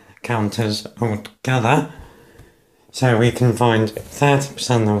 40 counters altogether, so we can find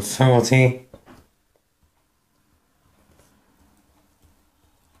 30% of 40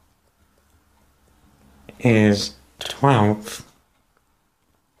 is 12.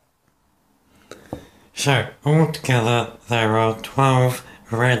 So altogether there are 12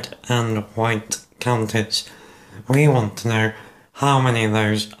 red and white counters. We want to know how many of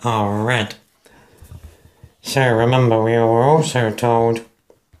those are red. So remember, we were also told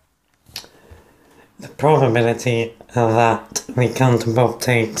the probability that the counter Bob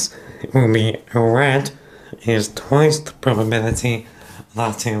takes will be red is twice the probability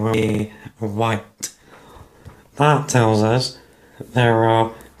that it will be white. That tells us there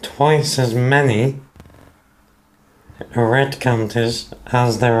are twice as many red counters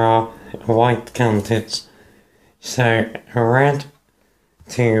as there are white counters. So red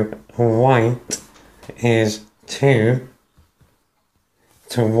to white is 2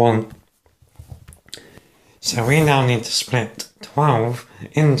 to 1. So we now need to split 12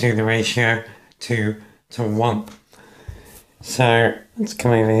 into the ratio 2 to 1. So let's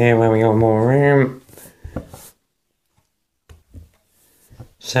come over here where we got more room.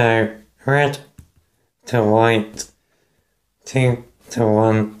 So red to white, 2 to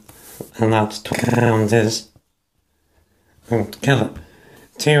 1, and that's 12 counters altogether.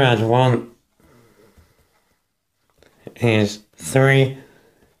 2 add 1 is 3,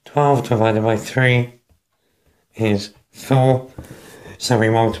 12 divided by 3 is 4, so we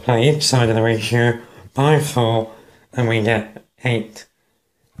multiply each side of the ratio by 4 and we get 8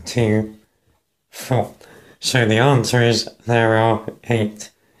 to 4. So the answer is there are 8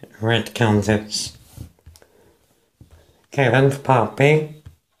 red counters. Okay, then for part B,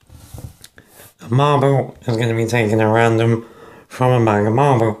 a marble is going to be taken at random from a bag of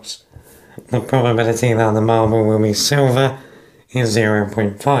marbles. The probability that the marble will be silver is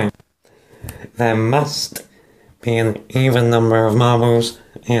 0.5. There must be an even number of marbles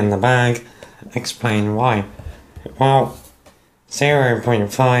in the bag. Explain why. Well,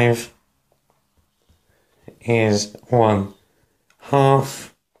 0.5 is 1/2.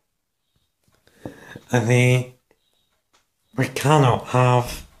 We cannot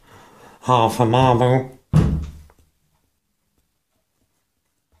have half a marble.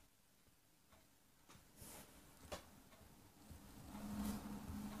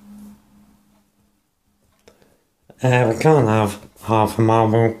 We can't have half a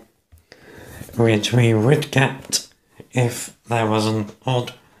marble, which we would get if there was an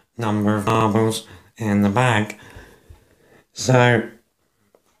odd number of marbles in the bag. So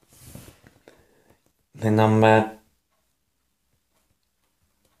the number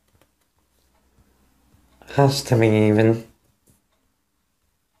has to be even.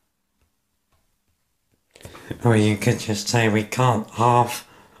 Or you could just say we can't half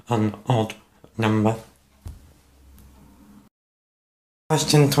an odd number.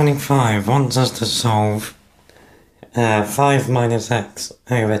 Question 25 wants us to solve 5 minus x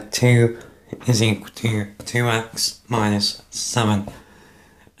over 2 is equal to 2x minus 7.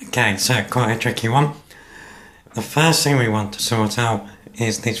 Okay, so quite a tricky one. The first thing we want to sort out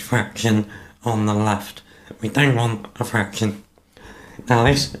is this fraction on the left. We don't want a fraction. Now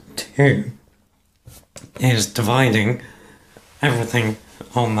this 2 is dividing everything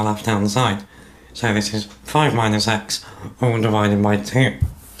on the left hand side. So this is 5 minus x all divided by 2.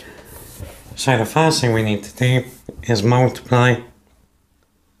 So the first thing we need to do is multiply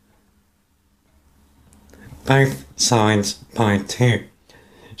both sides by 2.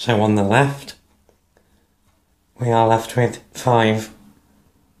 So on the left, we are left with 5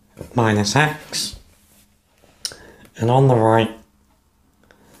 minus x. And on the right,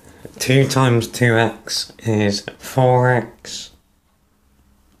 2 times 2x is 4x.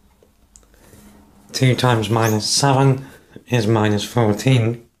 2 times minus 7 is minus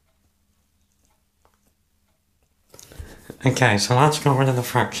 14. Okay, so let's get rid of the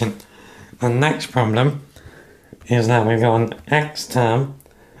fraction. The next problem is that we've got an x term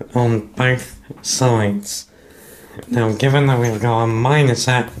on both sides. Now, given that we've got a minus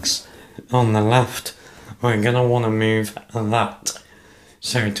x on the left we're going to want to move that.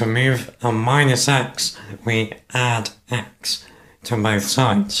 So to move a minus x, we add x to both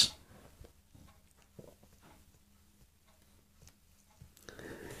sides.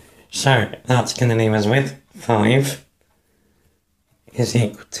 So that's going to leave us with 5 is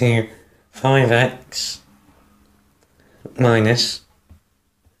equal to 5x minus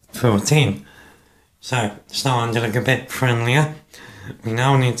 14. So starting to look a bit friendlier. We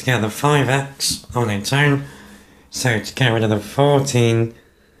now need to get the 5x on its own. So to get rid of the 14,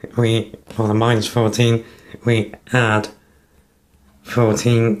 or the minus 14, we add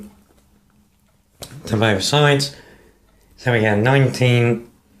 14 to both sides. So we get 19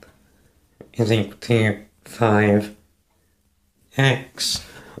 is equal to 5x.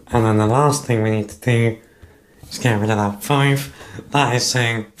 And then the last thing we need to do is get rid of that 5. That is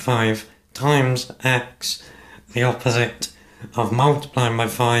saying 5 times x. The opposite of multiplying by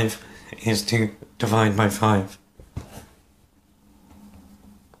 5 is to divide by 5.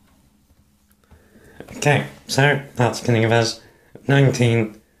 Okay, so that's going to give us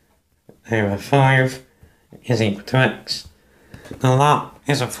 19 over 5 is equal to x. Now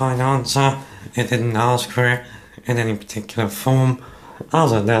that is a fine answer. It didn't ask for it in any particular form.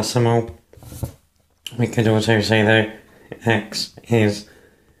 As a decimal, we could also say though x is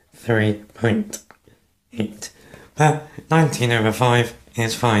 3.8. But 19 over 5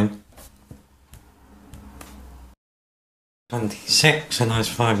 is fine. 26, a nice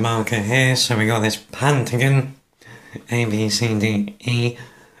 5 marker here, so we got this pentagon, A, B, C, D, E.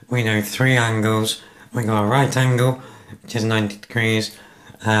 We know 3 angles. We got a right angle, which is 90 degrees,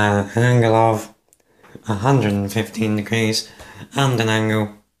 an angle of 115 degrees, and an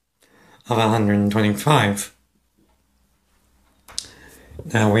angle of 125.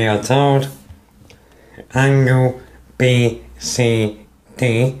 Now we are told angle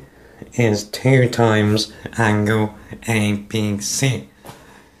BCD is 2 times angle ABC.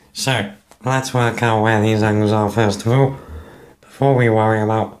 So let's work out where these angles are first of all, before we worry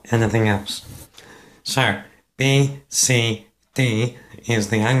about anything else. So BCD is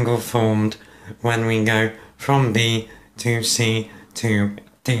the angle formed when we go from B to C to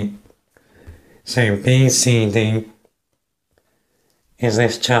D. So BCD is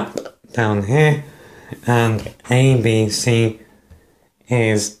this chap down here, and ABC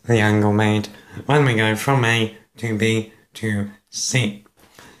is the angle made when we go from A to B to C.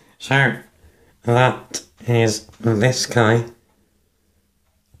 So that is this guy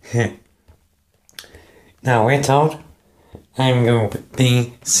here. Now we're told angle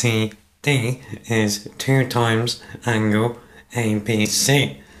BCD is 2 times angle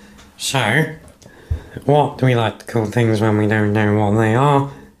ABC. So what do we like to call things when we don't know what they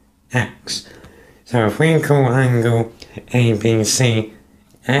are? X. So if we call angle ABC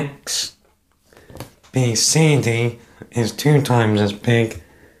X, BCD is 2 times as big,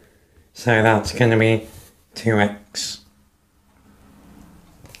 so that's going to be 2x.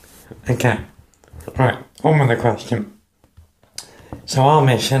 Okay, right, on with the question. So our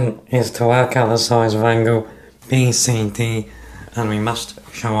mission is to work out the size of angle BCD, and we must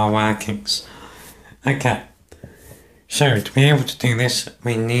show our workings. Okay, so to be able to do this,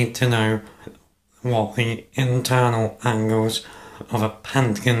 we need to know what the internal angles of a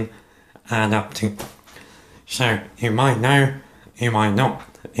pentagon add up to. So you might know, you might not.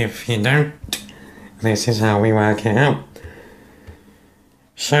 If you don't, this is how we work it out.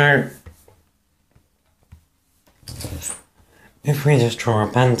 So if we just draw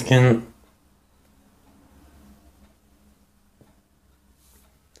a pentagon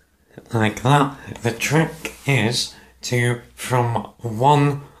like that, the trick is to, from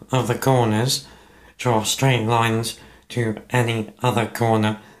one of the corners, draw straight lines to any other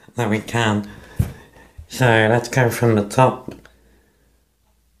corner that we can. So let's go from the top.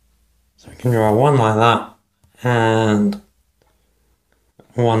 So we can draw one like that and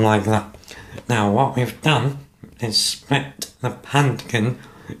one like that. Now what we've done is split the pentagon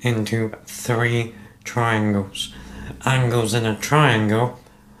into 3 triangles. Angles in a triangle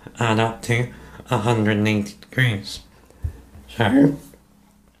add up to 180 degrees. So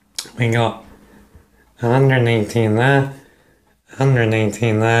we got 180 in there, 180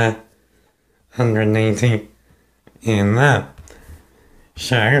 in there, 180 in there.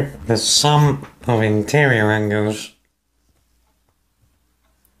 So the sum of interior angles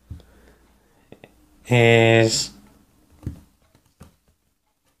is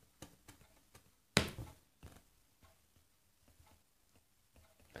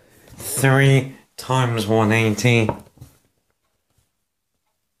 3 times 180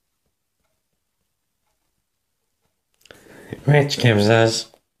 which gives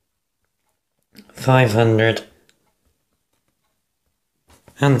us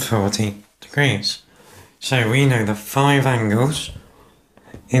 540 degrees. So we know the 5 angles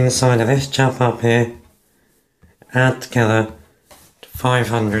inside of this chap up here add together to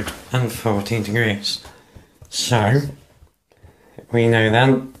 540 degrees. So we know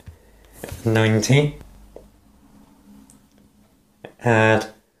then 90 add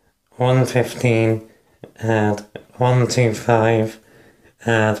 115 add 125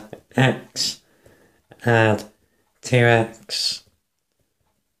 add x add 2x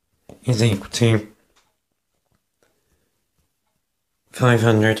is equal to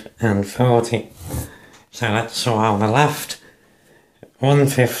 540. So let's sort out the left.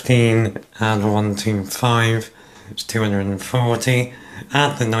 115 add 125 is 240.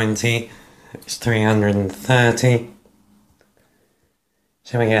 Add the 90 is 330.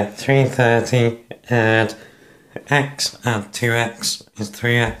 So we get 330 add x add 2x is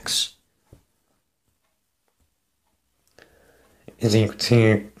 3x is equal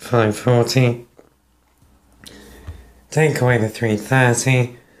to 540. Take away the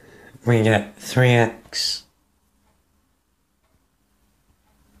 330, we get 3x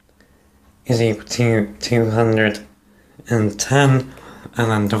is equal to 210,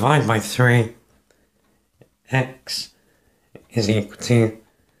 and then divide by 3, x is equal to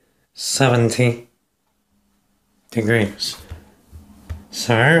 70 degrees.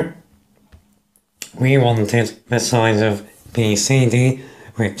 So we wanted the size of BCD,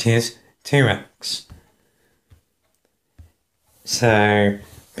 which is 2x. So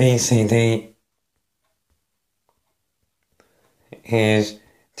BCD is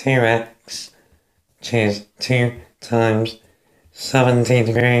 2x, which is 2 times 70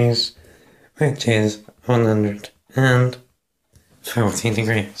 degrees, which is 140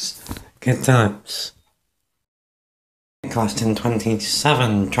 degrees. Good times. Question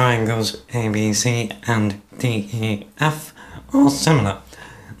 27. Triangles ABC and DEF are similar.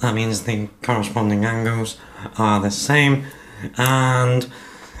 That means the corresponding angles are the same, and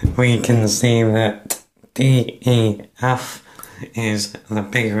we can see that DEF is the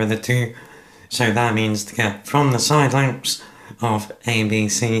bigger of the two, so that means to get from the side lengths of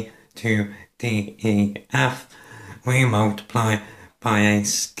ABC to DEF, we multiply by a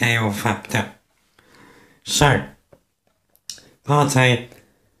scale factor. So, part A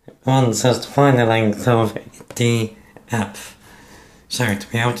wants us to find the length of DF. So to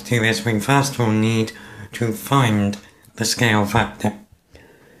be able to do this, we first will need to find the scale factor.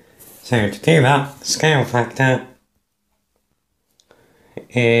 So to do that, the scale factor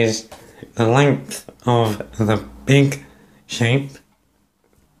is the length of the big shape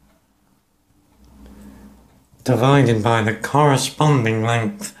divided by the corresponding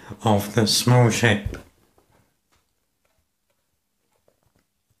length of the small shape.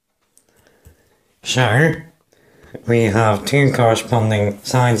 So we have two corresponding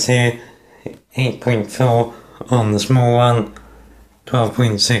sides here, 8.4 on the small one,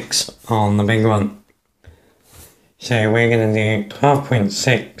 12.6 on the big one. So we're going to do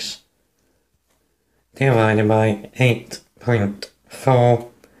 12.6 divided by 8.4,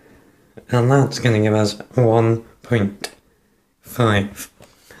 and that's going to give us 1.5.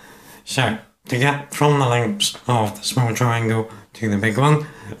 So to get from the lengths of the small triangle to the big one,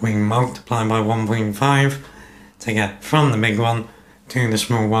 we multiply by 1.5. To get from the big one to the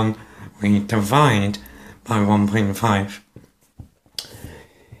small one, we divide by 1.5.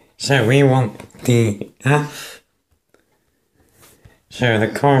 So we want DF. So the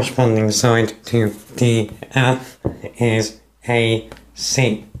corresponding side to DF is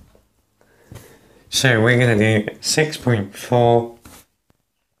AC. So we're going to do 6.4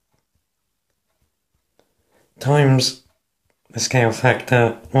 times the scale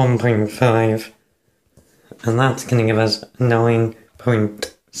factor 1.5, and that's going to give us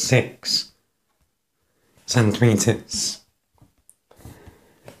 9.6 centimetres.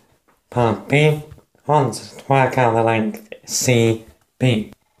 Part B wants us to work out the length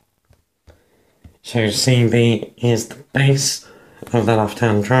CB. So CB is the base of the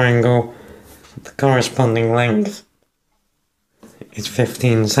left-hand triangle. The corresponding length is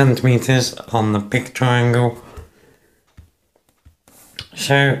 15 centimetres on the big triangle.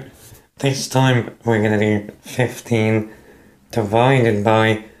 So this time we're going to do 15 divided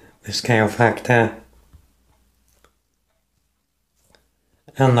by the scale factor,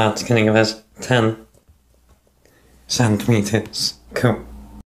 and that's going to give us 10 centimetres. Cool.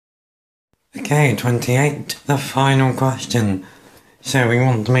 Okay, 28, the final question. So we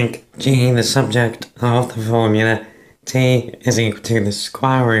want to make G the subject of the formula T is equal to the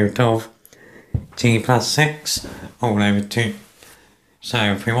square root of G plus 6 all over 2. So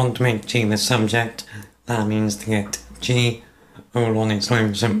if we want to make G the subject, that means to get G all on its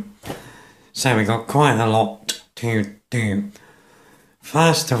lonesome. So we got quite a lot to do.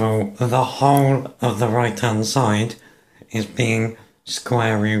 First of all, the whole of the right hand side is being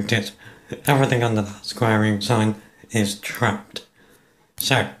square rooted. Everything under that square root sign is trapped.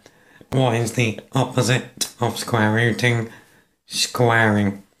 So, what is the opposite of square rooting?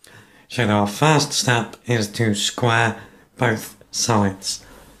 Squaring. So our first step is to square both sides.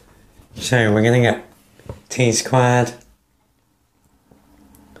 So we're going to get t squared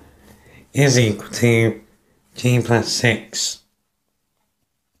is equal to g plus 6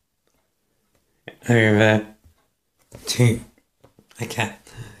 over 2. Okay,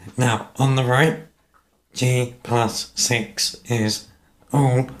 now on the right, g plus 6 is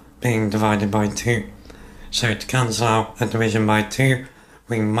all being divided by 2. So to cancel out a division by 2,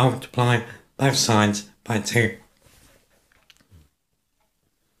 we multiply both sides by 2.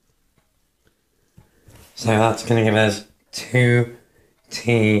 So that's going to give us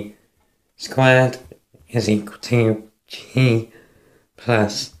 2t squared is equal to g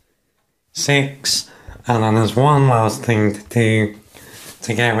plus 6. And then there's one last thing to do.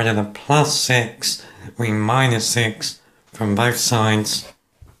 To get rid of the plus 6, we minus 6 from both sides.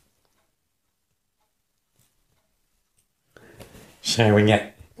 So we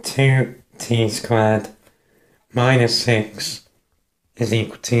get 2t squared minus 6 is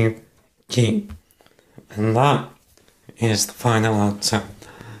equal to g. And that is the final answer.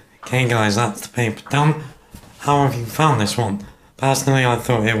 Okay guys, that's the paper done. How have you found this one? Personally, I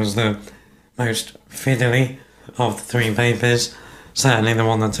thought it was the most fiddly of the 3 papers. Certainly the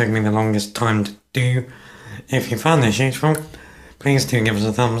one that took me the longest time to do. If you found this useful, please do give us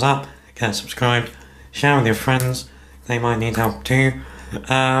a thumbs up, get subscribed, share with your friends, they might need help too.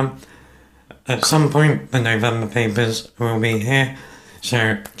 At some point the November papers will be here,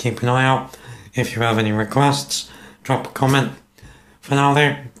 so keep an eye out. If you have any requests, drop a comment. For now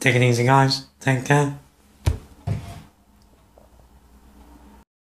though, take it easy guys, take care.